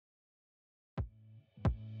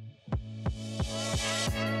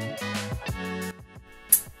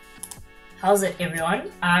How's it,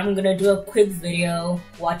 everyone? I'm gonna do a quick video,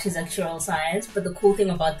 what is actuarial science, but the cool thing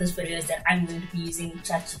about this video is that I'm going to be using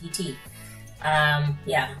ChatGPT.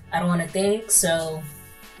 Yeah, I don't want to think, so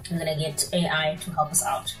I'm gonna get AI to help us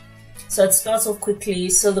out. So it starts off quickly.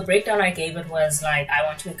 So the breakdown I gave it was like, I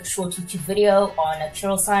want to make a short YouTube video on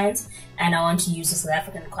actuarial science, and I want to use a South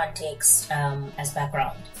African context as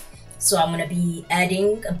background. So I'm gonna be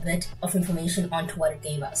adding a bit of information onto what it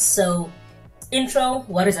gave us. So intro,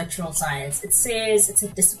 what is actuarial science? It says it's a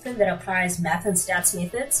discipline that applies math and stats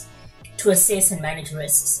methods to assess and manage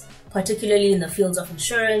risks, particularly in the fields of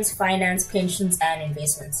insurance, finance, pensions, and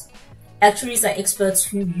investments. Actuaries are experts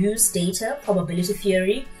who use data, probability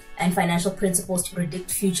theory, and financial principles to predict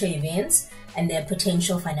future events and their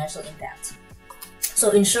potential financial impact.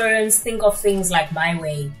 So insurance, think of things like My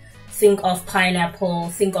Way, think of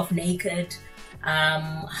Pineapple, think of Naked.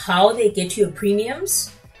 How they get your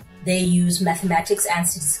premiums, they use mathematics and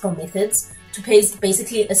statistical methods to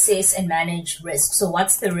basically assess and manage risk. So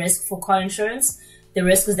what's the risk for car insurance? The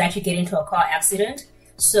risk is that you get into a car accident.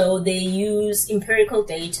 So they use empirical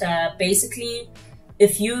data. Basically,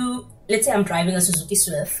 if you, let's say I'm driving a Suzuki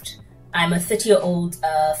Swift, I'm a 30-year-old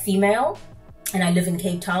female and I live in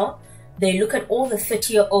Cape Town. They look at all the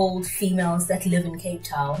 30-year-old females that live in Cape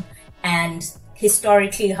Town and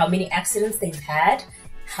historically how many accidents they've had,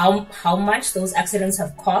 how much those accidents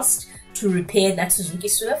have cost to repair that Suzuki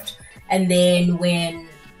Swift. And then when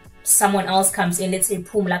someone else comes in, let's say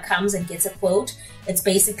Pumla comes and gets a quote, it's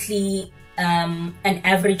basically an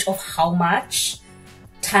average of how much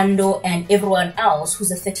Tando and everyone else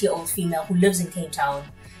who's a 30-year-old female who lives in Cape Town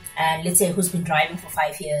and let's say who's been driving for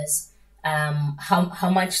 5 years, how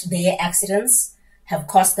much their accidents have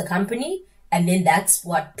cost the company, and then that's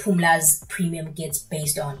what Pumla's premium gets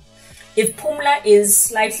based on. If Pumla is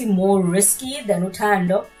slightly more risky than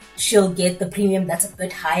Utando, she'll get the premium that's a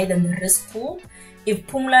bit higher than the risk pool. If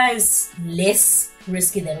Pumla is less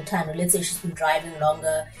risky than Utando, let's say she's been driving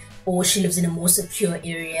longer or she lives in a more secure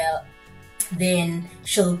area, then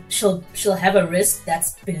she'll have a risk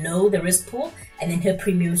that's below the risk pool, and then her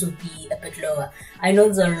premiums will be a bit lower. I know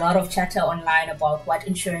there's a lot of chatter online about what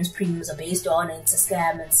insurance premiums are based on, and it's a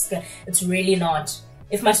scam, it's really not.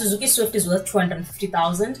 If my Suzuki Swift is worth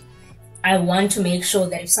 250,000, I want to make sure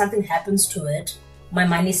that if something happens to it, my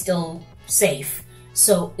money's still safe.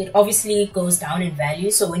 So it obviously goes down in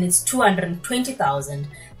value. So when it's 220,000,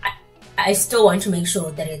 I still want to make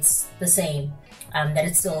sure that it's the same, that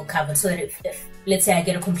it's still covered. So that if let's say I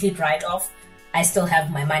get a complete write-off, I still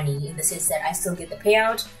have my money in the sense that I still get the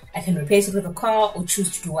payout. I can replace it with a car or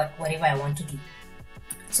choose to do whatever I want to do.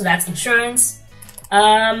 So that's insurance.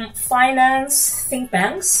 Finance, think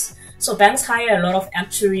banks. So banks hire a lot of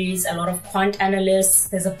actuaries, a lot of quant analysts.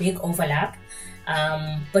 There's a big overlap.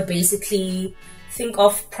 But basically, think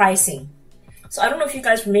of pricing. So I don't know if you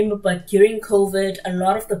guys remember, but during COVID, a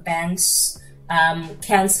lot of the banks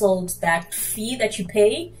canceled that fee that you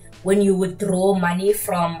pay when you withdraw money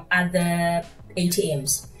from other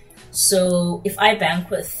ATMs. So if I bank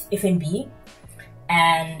with FNB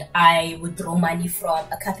and I withdraw money from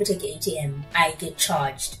a Capitec ATM, I get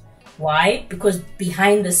charged. Why? Because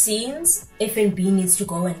behind the scenes, FNB needs to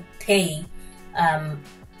go and pay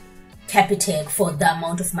Capitec for the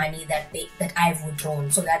amount of money that I've withdrawn.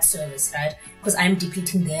 So that's service, right? Because I'm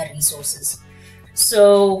depleting their resources.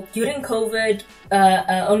 So during COVID,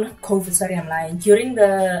 during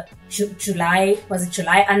the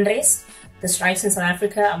July unrest, the strikes in South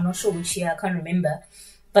Africa, I'm not sure which year, I can't remember,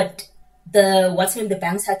 but the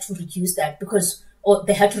banks had to reduce that or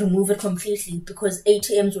they had to remove it completely because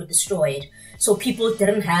ATMs were destroyed. So people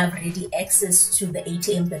didn't have ready access to the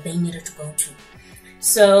ATMs that they needed to go to.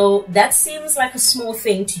 So that seems like a small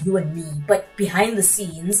thing to you and me, but behind the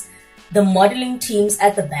scenes, the modeling teams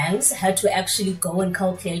at the banks had to actually go and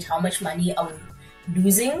calculate how much money are we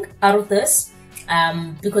losing out of this,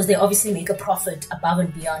 because they obviously make a profit above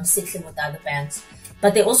and beyond settling with other banks.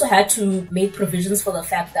 But they also had to make provisions for the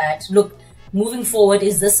fact that, look, moving forward,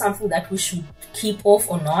 is this something that we should keep off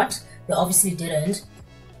or not? They obviously didn't.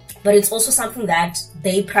 But it's also something that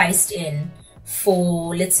they priced in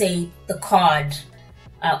for, let's say, the card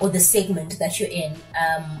or the segment that you're in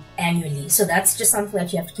annually. So that's just something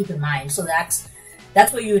that you have to keep in mind. So that's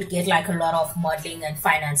where you would get like a lot of modeling and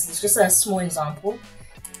finance. It's just a small example.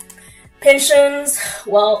 Pensions,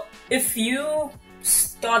 well, if you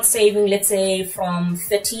start saving, let's say from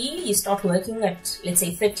 30, you start working at, let's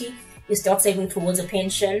say 30, you start saving towards a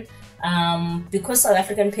pension. Because South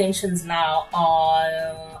African pensions now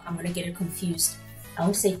are, I'm going to get it confused. I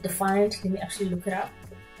want to say defined. Let me actually look it up.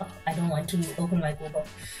 I don't want to open my Google.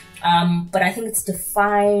 But I think it's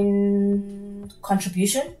defined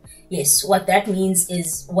contribution. Yes, what that means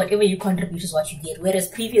is whatever you contribute is what you get. Whereas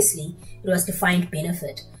previously it was defined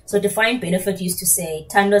benefit. So defined benefit used to say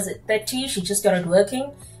Tanda's at 30, she just started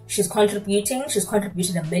working, she's contributed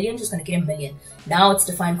 $1 million, she's going to get $1 million. Now it's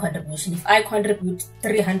defined contribution. If I contribute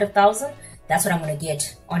 300,000, that's what I'm going to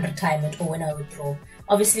get on retirement or when I withdraw.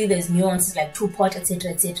 Obviously, there's nuances like two-pot,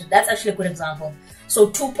 etc., etc. That's actually a good example. So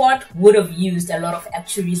two-pot would have used a lot of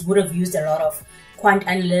actuaries, would have used a lot of quant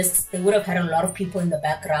analysts. They would have had a lot of people in the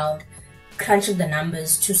background crunching the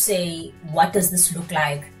numbers to say, what does this look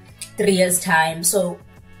like 3 years' time? So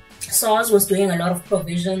SARS was doing a lot of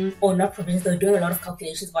provision, or not provision, they were doing a lot of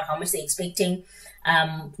calculations about how much they're expecting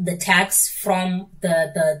the tax from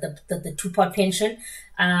the two-pot pension.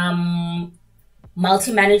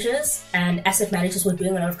 Multi-managers and asset managers were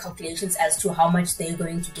doing a lot of calculations as to how much they're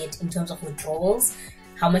going to get in terms of withdrawals,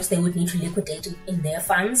 how much they would need to liquidate in their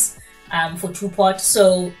funds for two-pot.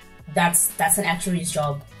 So that's an actuary's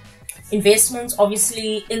job. Investments,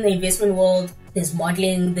 obviously, in the investment world, there's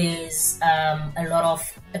modeling, there's a lot of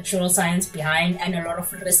actuarial science behind, and a lot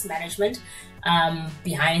of risk management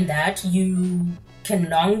behind that. You can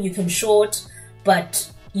long, you can short,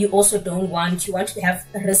 but you also want to have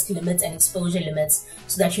risk limits and exposure limits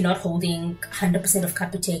so that you're not holding 100% of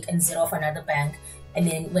Capitec and zero of another bank. And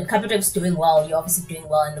then when Capitec's doing well, you're obviously doing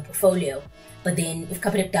well in the portfolio. But then if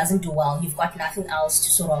Capitec doesn't do well, you've got nothing else to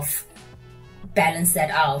sort of balance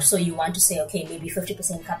that out. So you want to say, okay, maybe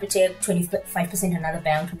 50% Capitec, 25% another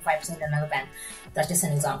bank, 25% another bank. That's just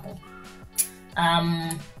an example.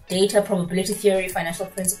 Data, probability theory, financial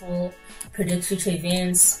principle, predict future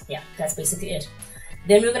events. Yeah, that's basically it.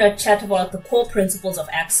 Then we're going to chat about the core principles of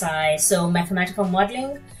AXI. So mathematical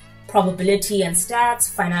modeling, probability and stats,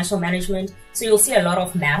 financial management. So you'll see a lot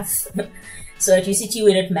of math. So at UCT,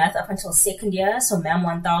 we did math up until second year. So MAM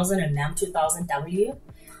 1000 and MAM 2000 W.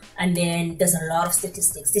 And then there's a lot of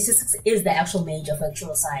statistics. Statistics is the actual major of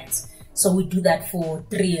actuarial science. So we do that for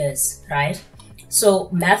 3 years, right? So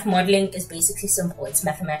math modeling is basically simple. It's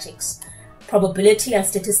mathematics. Probability and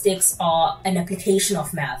statistics are an application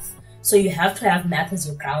of math. So you have to have math as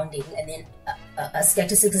your grounding, and then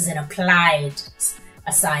statistics is an applied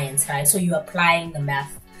science, right? So you're applying the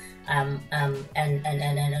math and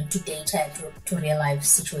to data and to real life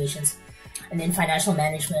situations. And then financial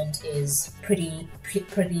management is pretty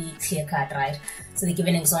clear cut, right? So they give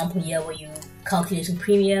an example here where you're calculating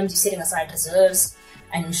premiums, you're setting aside reserves,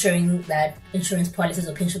 and ensuring that insurance policies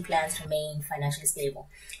or pension plans remain financially stable.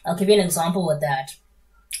 I'll give you an example with that.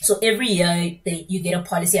 So every year you get a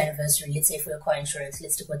policy anniversary. Let's say for your car insurance,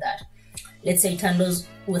 let's stick with that. Let's say Tando's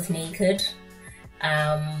with Naked,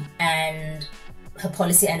 and her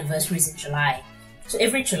policy anniversary is in July. So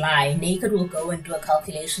every July, Naked will go and do a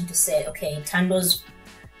calculation to say, okay, Tando's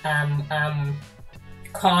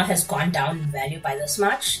car has gone down in value by this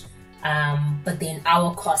much, but then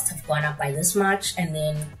our costs have gone up by this much, and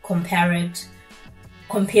then comparing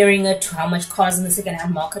it to how much cars in the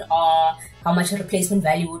second-hand market are, how much a replacement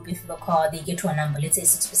value would be for the car, they get to a number, let's say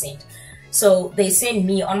 6%. So they send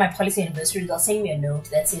me, on my policy anniversary, they'll send me a note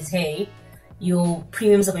that says, hey, your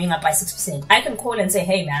premiums are going up by 6%. I can call and say,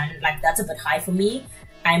 hey man, like that's a bit high for me.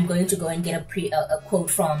 I'm going to go and get a quote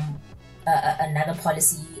from another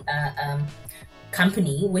policy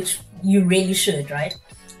company, which you really should, right?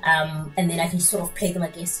 And then I can sort of play them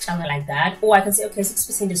against each other like that. Or I can say, okay,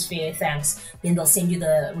 6% is fair, thanks. Then they'll send you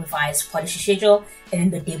the revised policy schedule, and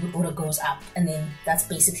then the debit order goes up. And then that's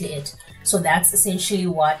basically it. So that's essentially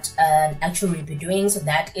what an actuary will be doing. So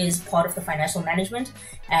that is part of the financial management.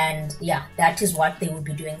 And yeah, that is what they will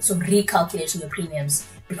be doing. So recalculating your premiums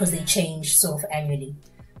because they change sort of annually.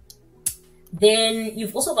 Then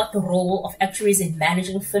you've also got the role of actuaries in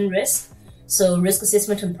managing fin risk. So risk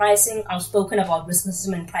assessment and pricing. I've spoken about risk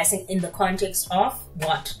assessment and pricing in the context of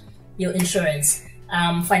what? Your insurance.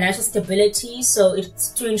 Financial stability. So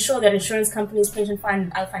it's to ensure that insurance companies, pension funds,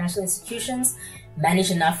 and other financial institutions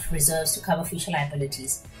manage enough reserves to cover future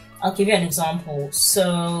liabilities. I'll give you an example.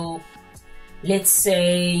 So let's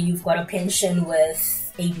say you've got a pension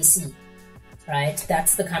with ABC, right?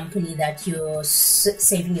 That's the company that you're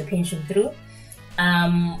saving your pension through.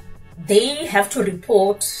 They have to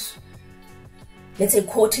report, let's say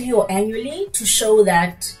quarterly or annually, to show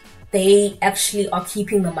that they actually are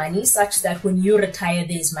keeping the money such that when you retire,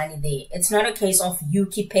 there's money there. It's not a case of you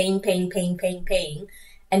keep paying,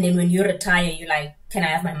 and then when you retire, you're like, can I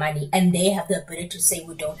have my money? And they have the ability to say,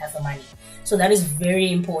 we don't have the money. So that is very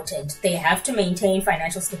important. They have to maintain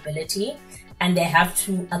financial stability, and they have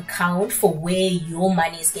to account for where your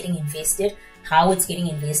money is getting invested how it's getting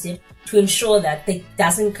invested, to ensure that there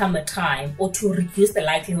doesn't come a time, or to reduce the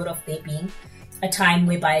likelihood of there being a time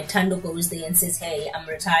whereby Tando goes there and says, hey, I'm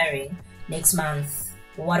retiring next month.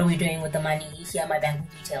 What are we doing with the money? Here are my bank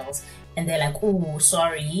details. And they're like, oh,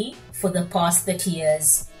 sorry, for the past 30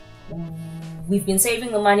 years, we've been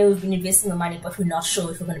saving the money, we've been investing the money, but we're not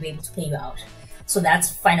sure if we're going to be able to pay you out. So that's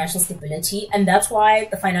financial stability. And that's why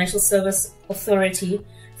the Financial Service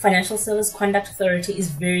Conduct Authority is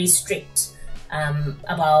very strict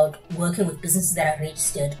about working with businesses that are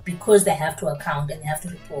registered, because they have to account and they have to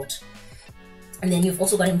report. And then you've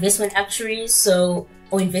also got investment actuaries, or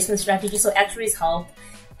investment strategies. So actuaries help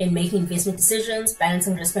in making investment decisions,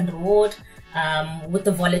 balancing risk and reward. With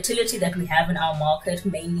the volatility that we have in our market,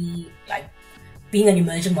 mainly like being an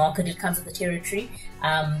emerging market, it comes with the territory.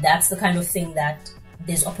 That's the kind of thing that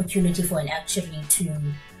there's opportunity for an actuary to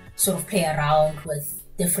sort of play around with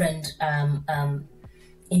different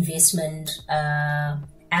investment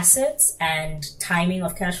assets and timing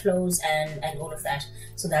of cash flows and all of that.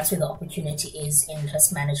 So that's where the opportunity is in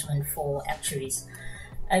risk management for actuaries.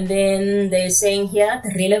 And then they're saying here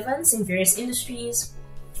the relevance in various industries.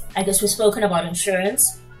 I guess we've spoken about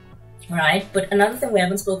insurance, right? But another thing we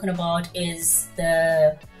haven't spoken about is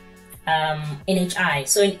the NHI.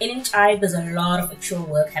 So in NHI, there's a lot of actual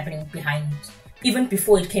work happening behind, even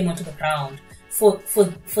before it came onto the ground. For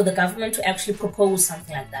the government to actually propose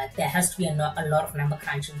something like that, there has to be a lot of number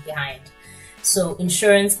crunching behind. So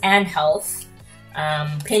insurance and health,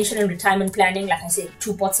 pension and retirement planning, like I said,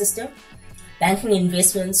 two-pot system. Banking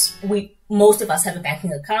investments, most of us have a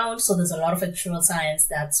banking account, so there's a lot of actuarial science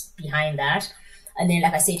that's behind that. And then,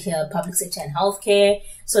 like I said here, public sector and healthcare.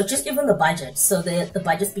 So just even the budget. So the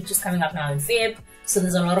budget speech is coming up now in Feb. So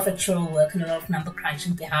there's a lot of actuarial work and a lot of number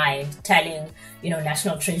crunching behind, telling,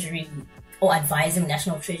 National Treasury, or advising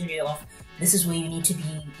National Treasury of, this is where you need to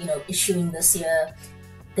be, issuing this year.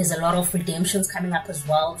 There's a lot of redemptions coming up as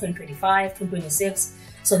well, 2025, 2026.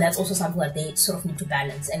 So that's also something that they sort of need to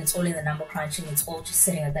balance. And it's all in the number crunching. It's all just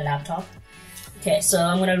sitting at the laptop. Okay, so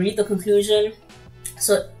I'm going to read the conclusion.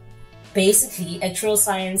 So basically, actuarial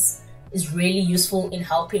science is really useful in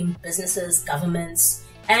helping businesses, governments,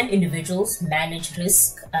 and individuals manage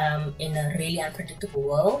risk in a really unpredictable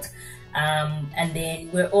world. And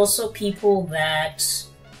then we're also people that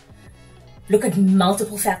look at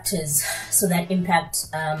multiple factors so that impact,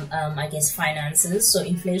 I guess, finances. So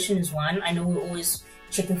inflation is one. I know we're always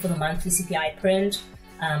checking for the monthly CPI print.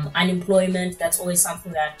 Unemployment, that's always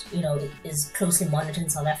something that, is closely monitored in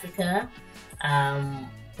South Africa,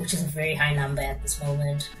 which is a very high number at this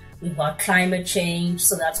moment. We've got climate change,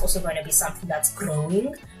 so that's also going to be something that's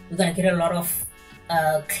growing. We're going to get a lot of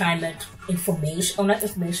climate information, or not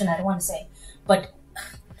information, I don't want to say, but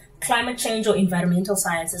climate change or environmental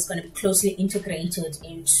science is going to be closely integrated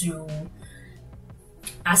into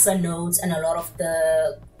ASA notes and a lot of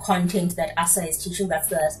the content that ASA is teaching. That's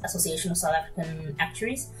the Association of South African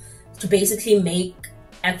Actuaries, to basically make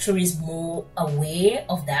actuaries more aware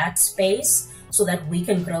of that space so that we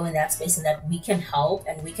can grow in that space and that we can help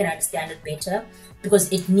and we can understand it better,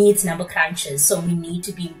 because it needs number crunches. So we need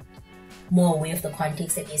to be more aware of the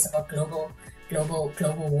context, I guess, about global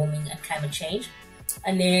warming and climate change.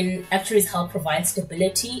 And then actuaries help provide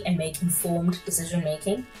stability and make informed decision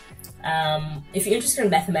making. If you're interested in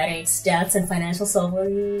mathematics, stats, and financial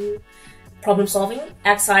problem solving,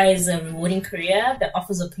 AXI is a rewarding career that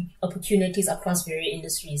offers opportunities across various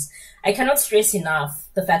industries. I cannot stress enough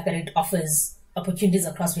the fact that it offers opportunities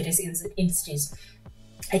across various industries.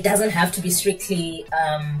 It doesn't have to be strictly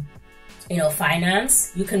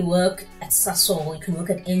finance. You can work at Sasol, you can work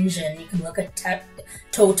at Engine, you can work at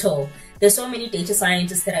Total. There's so many data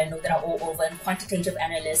scientists that I know that are all over, and quantitative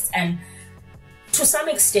analysts, and to some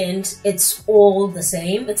extent it's all the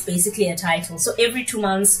same. It's basically a title. So every 2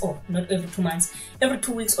 months, or not every 2 months, every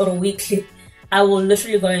 2 weeks or a week, I will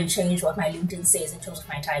literally go and change what my LinkedIn says in terms of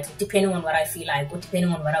my title, depending on what I feel like, or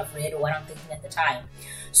depending on what I've read or what I'm thinking at the time.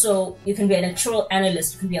 So you can be an actuarial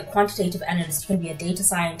analyst, you can be a quantitative analyst, you can be a data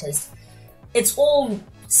scientist. It's all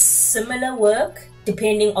similar work,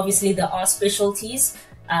 depending, obviously there are specialties.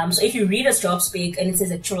 So if you read a job spec and it says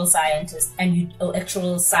actuarial scientist or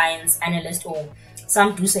actuarial science analyst, or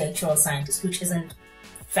some do say actuarial scientist, which isn't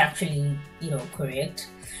factually, correct.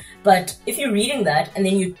 But if you're reading that and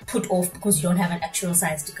then you put off because you don't have an actuarial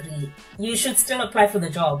science degree, you should still apply for the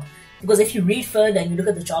job. Because if you read further and you look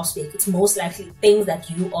at the job spec, it's most likely things that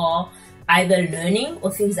you are either learning or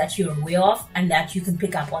things that you're aware of and that you can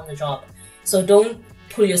pick up on the job. So don't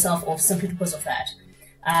pull yourself off simply because of that.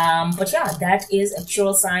 But yeah, that is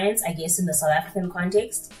actuarial science, I guess, in the South African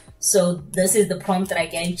context. So this is the prompt that I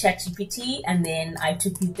gave ChatGPT, and then I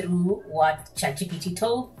took you through what ChatGPT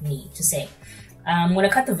told me to say. I'm going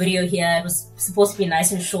to cut the video here. It was supposed to be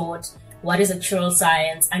nice and short. What is actuarial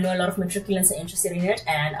science? I know a lot of matriculants are interested in it,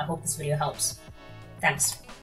 and I hope this video helps. Thanks.